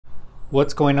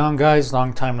What's going on, guys?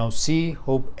 Long time no see.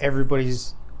 Hope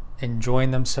everybody's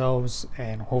enjoying themselves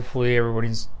and hopefully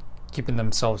everybody's keeping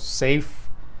themselves safe,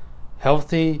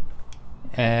 healthy,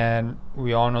 and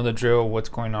we all know the drill, what's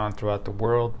going on throughout the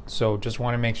world. So just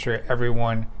want to make sure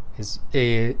everyone is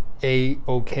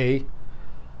okay.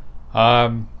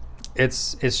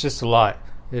 It's just a lot.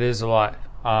 It is a lot.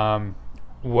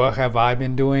 What have I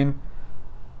been doing?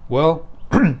 Well,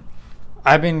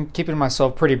 I've been keeping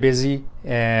myself pretty busy,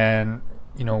 and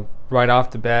right off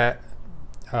the bat,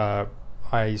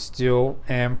 I still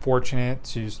am fortunate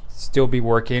to still be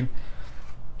working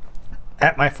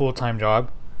at my full-time job.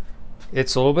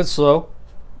 It's a little bit slow.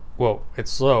 Well,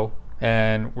 it's slow,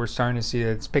 and we're starting to see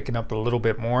that it's picking up a little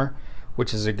bit more,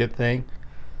 which is a good thing.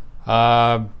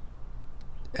 And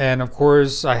of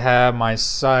course, I have my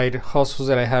side hustles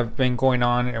that I have been going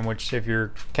on, and which, if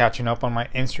you're catching up on my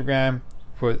Instagram,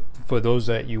 for those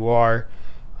that you are,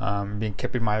 been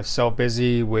keeping myself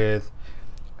busy with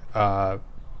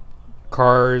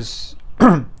cars.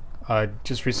 I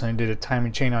just recently did a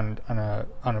timing chain on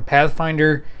a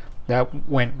Pathfinder that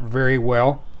went very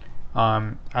well.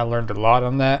 I learned a lot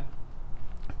on that,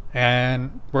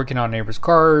 and working on neighbors'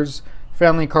 cars,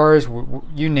 family cars,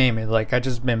 you name it. Like, I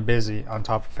just been busy on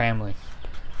top of family.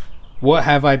 What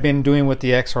have I been doing with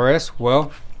the XRS?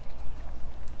 Well,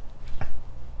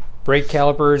 brake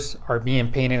calipers are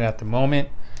being painted at the moment.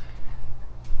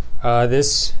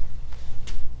 This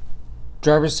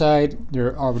driver's side,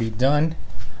 they're already done,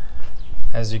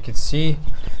 as you can see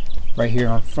right here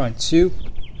on front too.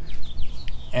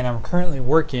 And I'm currently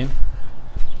working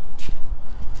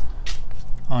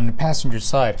on the passenger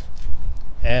side,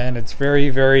 and it's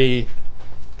very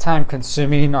time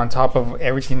consuming on top of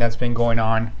everything that's been going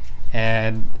on.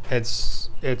 And it's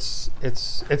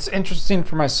interesting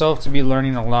for myself to be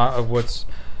learning a lot of what's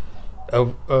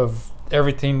of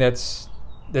everything that's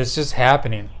just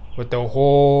happening with the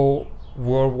whole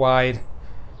worldwide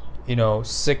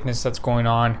sickness that's going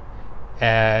on,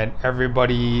 and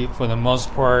everybody, for the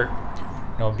most part,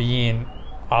 being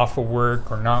off of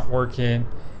work or not working.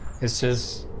 It's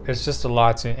just a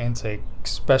lot to intake,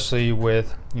 especially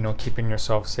with keeping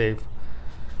yourself safe.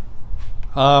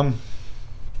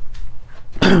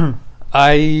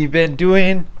 I've been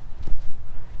doing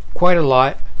quite a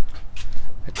lot.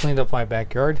 I cleaned up my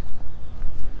backyard,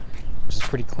 which is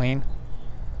pretty clean.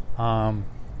 My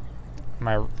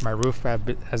roof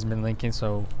has been leaking,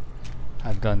 so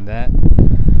I've done that.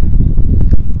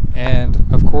 And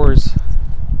of course,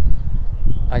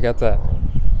 I got that.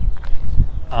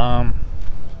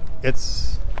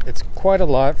 It's quite a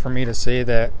lot for me to say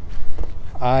that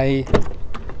I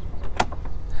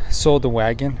sold the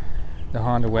wagon, the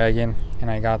Honda wagon, and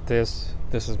I got this.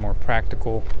 This is more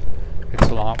practical. It's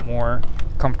a lot more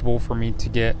comfortable for me to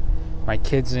get my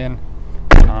kids in,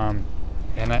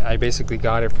 and I basically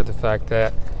got it for the fact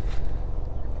that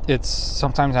it's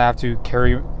sometimes I have to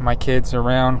carry my kids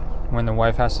around when the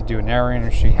wife has to do an errand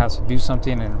or she has to do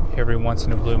something, and every once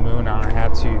in a blue moon I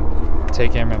have to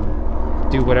take him and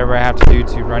do whatever I have to do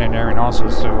to run an errand also.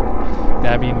 So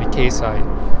that being the case,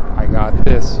 I got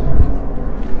this.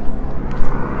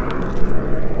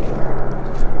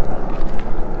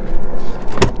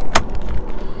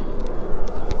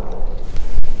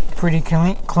 Pretty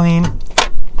clean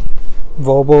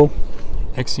Volvo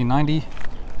XC90.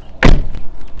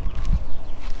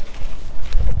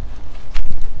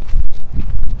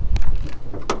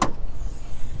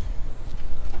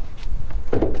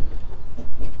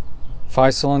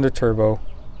 Five-cylinder turbo.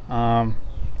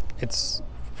 It's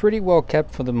pretty well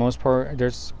kept for the most part.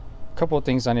 There's a couple of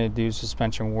things I need to do.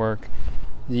 Suspension work.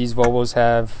 These Volvos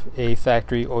have a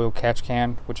factory oil catch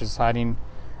can, which is hiding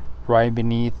right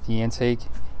beneath the intake.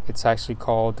 It's actually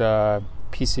called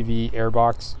PCV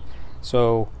airbox,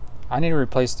 so I need to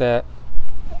replace that.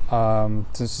 Some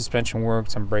suspension work,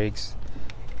 some brakes,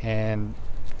 and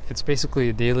it's basically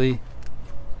a daily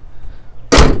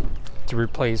to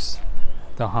replace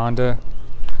the Honda.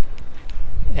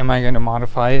 Am I going to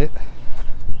modify it?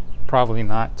 Probably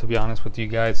not, to be honest with you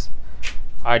guys.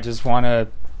 I just want to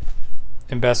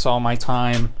invest all my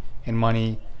time and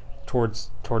money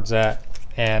towards that,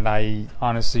 and I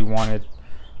honestly want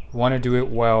to do it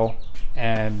well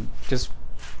and just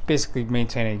basically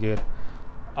maintain it good.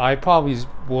 I probably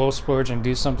will splurge and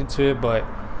do something to it, but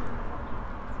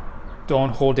don't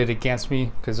hold it against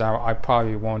me, because I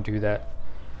probably won't do that.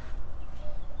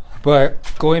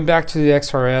 But going back to the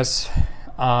XRS,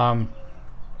 and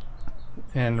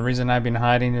the reason I've been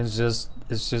hiding is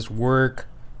just work,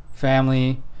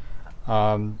 family,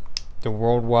 the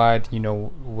worldwide,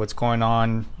 what's going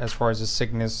on as far as the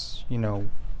sickness,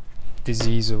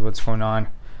 disease of what's going on.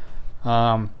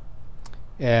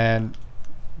 and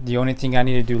the only thing I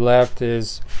need to do left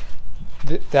is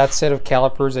that set of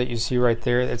calipers that you see right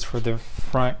there. It's for the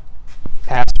front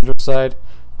passenger side.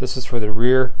 This is for the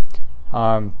rear.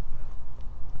 I'm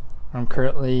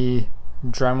currently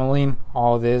dremeling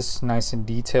all this nice and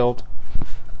detailed.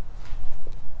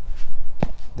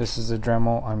 This is the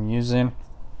Dremel I'm using.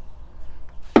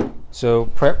 So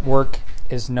prep work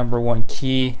is #1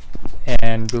 key,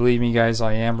 and believe me guys,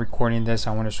 I am recording this.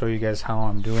 I want to show you guys how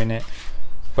I'm doing it,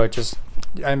 but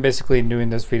I'm basically doing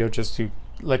this video just to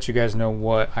let you guys know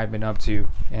what I've been up to,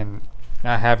 and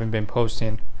I haven't been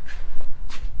posting.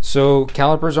 So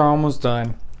calipers are almost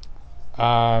done.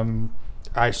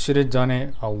 I should have done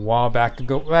it a while back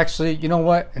ago. Actually, you know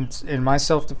what, in my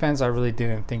self-defense, I really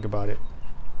didn't think about it.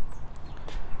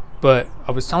 But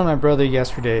I was telling my brother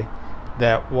yesterday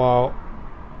that while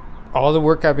all the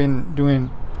work I've been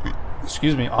doing,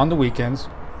 on the weekends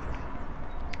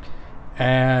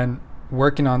and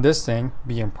working on this thing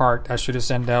being parked, I should have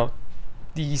sent out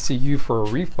the ECU for a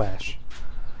reflash.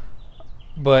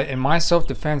 But in my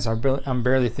self-defense, I'm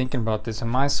barely thinking about this. In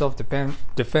my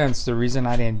self-defense, the reason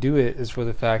I didn't do it is for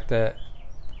the fact that,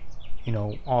 you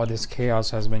know, all this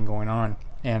chaos has been going on,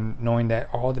 and knowing that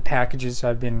all the packages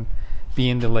have been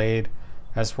being delayed,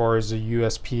 as far as the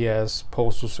USPS,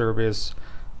 Postal Service,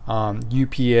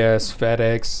 UPS,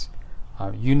 FedEx,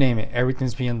 you name it,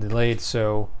 everything's being delayed.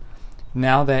 So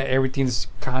now that everything's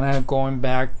kind of going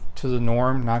back to the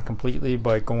norm, not completely,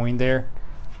 but going there,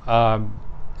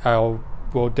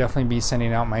 will definitely be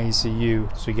sending out my ECU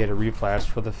to get a reflash,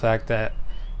 for the fact that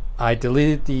I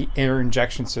deleted the air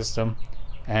injection system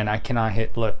and I cannot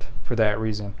hit lift for that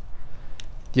reason.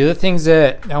 The other things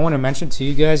that I want to mention to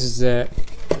you guys is that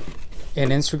in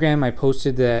Instagram I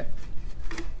posted that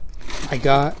I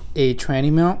got a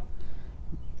tranny mount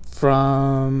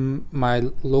from my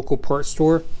local parts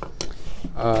store.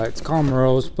 It's called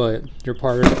Merle's, but you're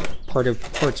part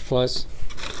of Parts Plus.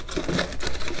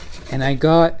 And I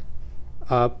got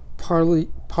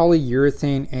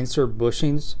polyurethane insert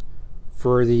bushings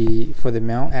for the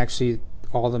mount. Actually,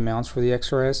 all the mounts for the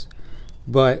XRS,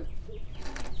 but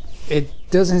it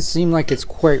doesn't seem like it's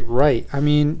quite right. I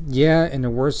mean, yeah, in the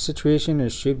worst situation it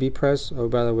should be pressed. Oh,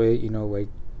 by the way, you know, I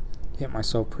hit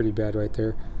myself pretty bad right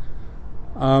there.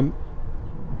 In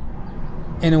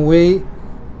a way,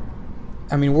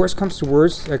 I mean, worst comes to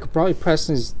worst, I could probably press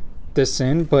this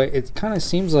in, but it kind of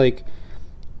seems like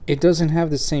it doesn't have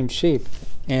the same shape.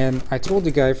 And I told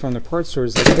the guy from the parts store,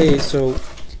 like, hey, so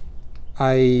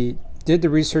I did the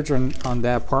research on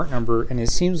that part number, and it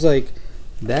seems like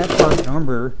that part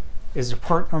number is a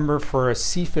part number for a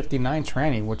C59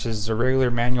 tranny, which is a regular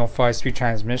manual 5-speed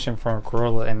transmission from a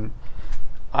Corolla, and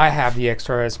I have the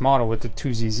XRS model with the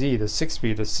 2ZZ, the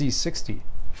 6-speed, the C60.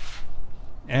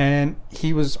 And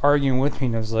he was arguing with me,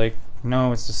 and I was like,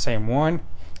 no, it's the same one.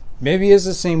 Maybe it's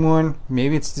the same one,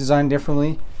 maybe it's designed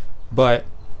differently, but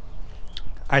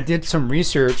I did some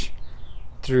research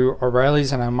through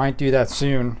O'Reilly's, and I might do that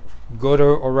soon. Go to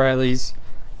O'Reilly's,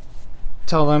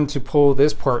 tell them to pull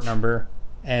this part number,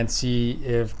 and see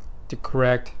if the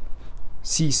correct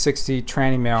C60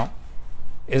 tranny mount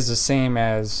is the same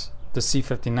as the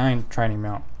C59 tranny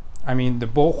mount. I mean, the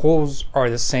bolt holes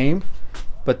are the same,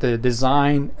 but the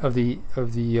design of the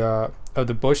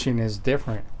bushing is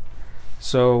different.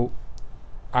 So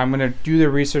I'm gonna do the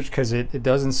research, because it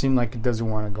doesn't seem like it doesn't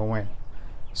want to go in.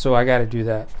 So I got to do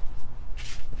that.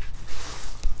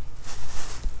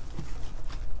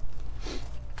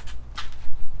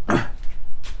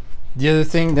 The other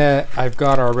thing that I've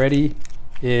got already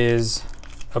is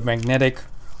a magnetic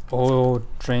oil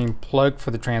drain plug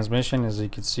for the transmission. As you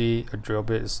can see, a drill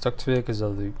bit is stuck to it because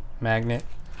of the magnet.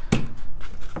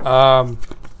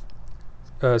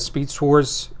 Speed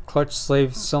source clutch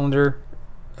slave cylinder,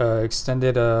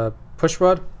 extended push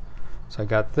rod. So I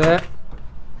got that,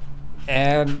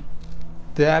 and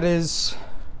that is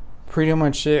pretty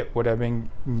much it. What I've been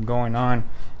going on.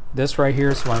 This right here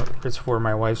is it's for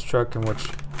my wife's truck, in which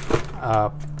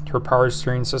her power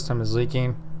steering system is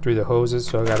leaking through the hoses,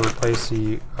 so I got to replace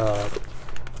the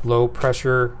low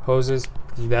pressure hoses.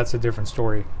 That's a different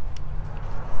story.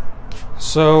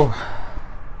 So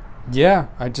yeah,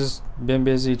 I just been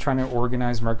busy trying to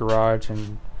organize my garage,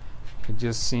 and it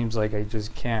just seems like I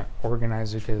just can't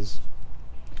organize it because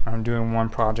I'm doing one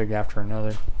project after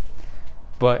another.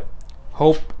 But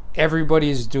hope everybody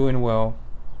is doing well.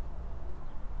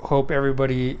 Hope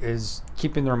everybody is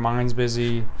keeping their minds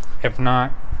busy. If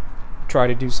not, try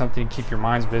to do something to keep your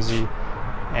minds busy.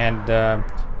 And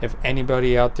if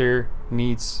anybody out there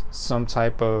needs some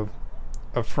type of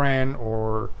a friend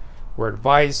or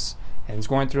advice, and is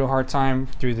going through a hard time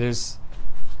through this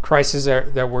crisis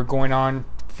that we're going on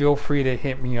feel free to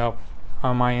hit me up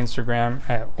on my Instagram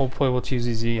at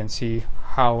oldplayable2zz and see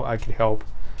how I could help.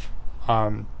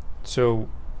 So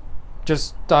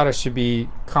just thought I should be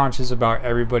conscious about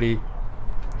everybody,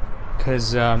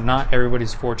 because not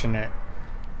everybody's fortunate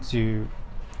to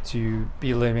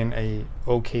be living a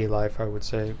okay life, I would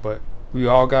say. But we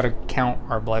all got to count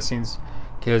our blessings,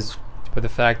 because for the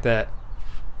fact that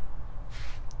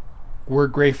we're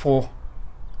grateful.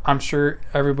 I'm sure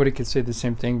everybody could say the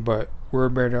same thing, but we're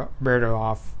better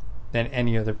off than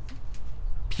any other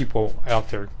people out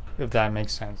there, if that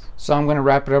makes sense. So I'm going to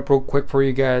wrap it up real quick for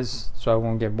you guys so I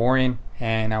won't get boring,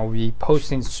 and I will be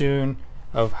posting soon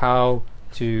of how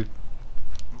to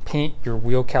paint your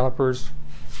wheel calipers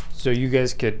so you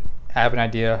guys could have an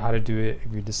idea how to do it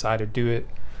if you decide to do it.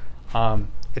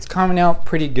 It's coming out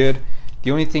pretty good.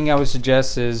 The only thing I would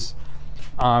suggest is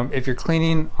if you're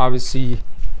cleaning, obviously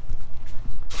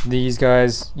these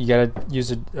guys, you gotta use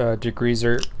a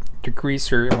degreaser,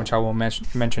 which I will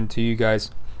mention to you guys.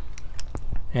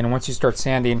 And once you start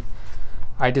sanding,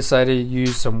 I decided to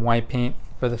use some white paint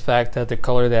for the fact that the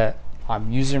color that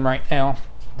I'm using right now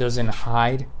doesn't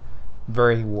hide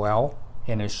very well,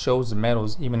 and it shows the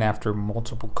metals even after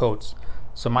multiple coats.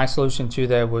 So my solution to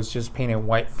that was just paint it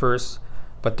white first,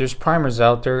 but there's primers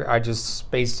out there. I just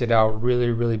spaced it out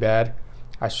really bad.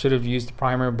 I should have used the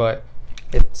primer, but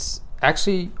it's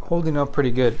actually holding up pretty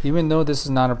good. Even though this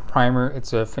is not a primer,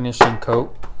 it's a finishing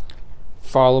coat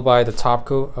followed by the top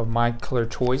coat of my color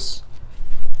choice.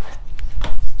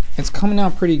 It's coming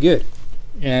out pretty good,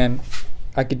 and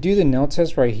I could do the nail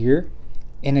test right here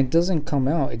and it doesn't come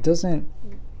out, it doesn't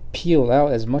peel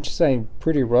out. As much as I'm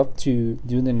pretty rough to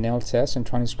do the nail test and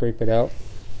trying to scrape it out,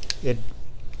 it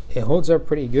holds up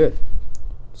pretty good.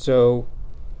 So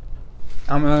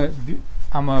I'm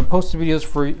gonna post the videos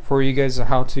for you guys, a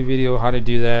how-to video how to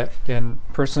do that, and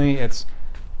personally it's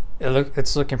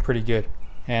looking pretty good,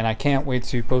 and I can't wait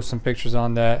to post some pictures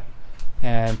on that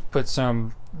and put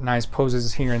some nice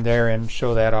poses here and there and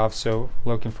show that off. So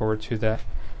looking forward to that.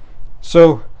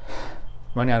 So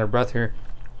running out of breath here.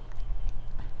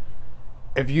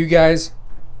 If you guys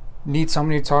need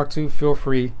somebody to talk to, feel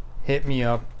free, hit me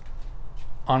up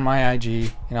on my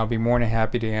IG and I'll be more than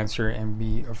happy to answer and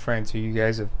be a friend to you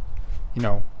guys if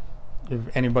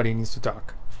if anybody needs to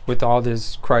talk with all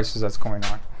this crisis that's going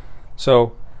on.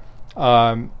 So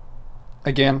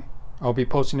again, I'll be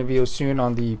posting a video soon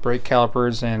on the brake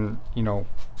calipers and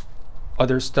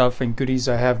other stuff and goodies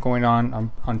I have going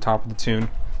on top of the tune.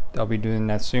 I'll be doing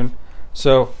that soon.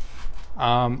 So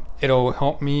it'll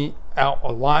help me out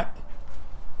a lot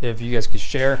if you guys could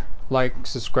share, like,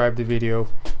 subscribe the video,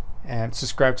 and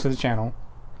subscribe to the channel.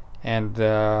 And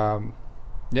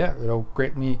yeah, it'll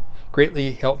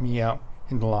greatly help me out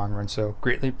in the long run. So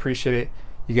greatly appreciate it.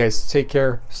 You guys take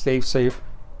care, stay safe,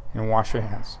 and wash your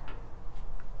hands.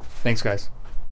 Thanks, guys.